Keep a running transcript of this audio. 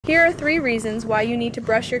Here are 3 reasons why you need to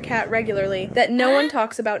brush your cat regularly that no one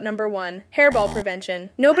talks about. Number 1. Hairball prevention.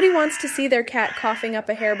 Nobody wants to see their cat coughing up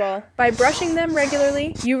a hairball. By brushing them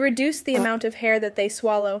regularly, you reduce the amount of hair that they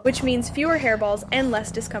swallow, which means fewer hairballs and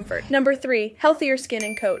less discomfort. Number 3. Healthier skin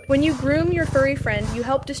and coat. When you groom your furry friend, you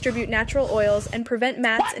help distribute natural oils and prevent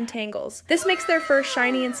mats and tangles. This makes their fur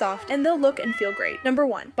shiny and soft, and they'll look and feel great. Number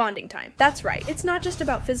 1. Bonding time. That's right, it's not just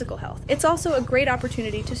about physical health. It's also a great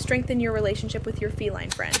opportunity to strengthen your relationship with your feline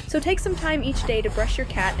friend. So take some time each day to brush your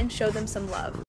cat and show them some love.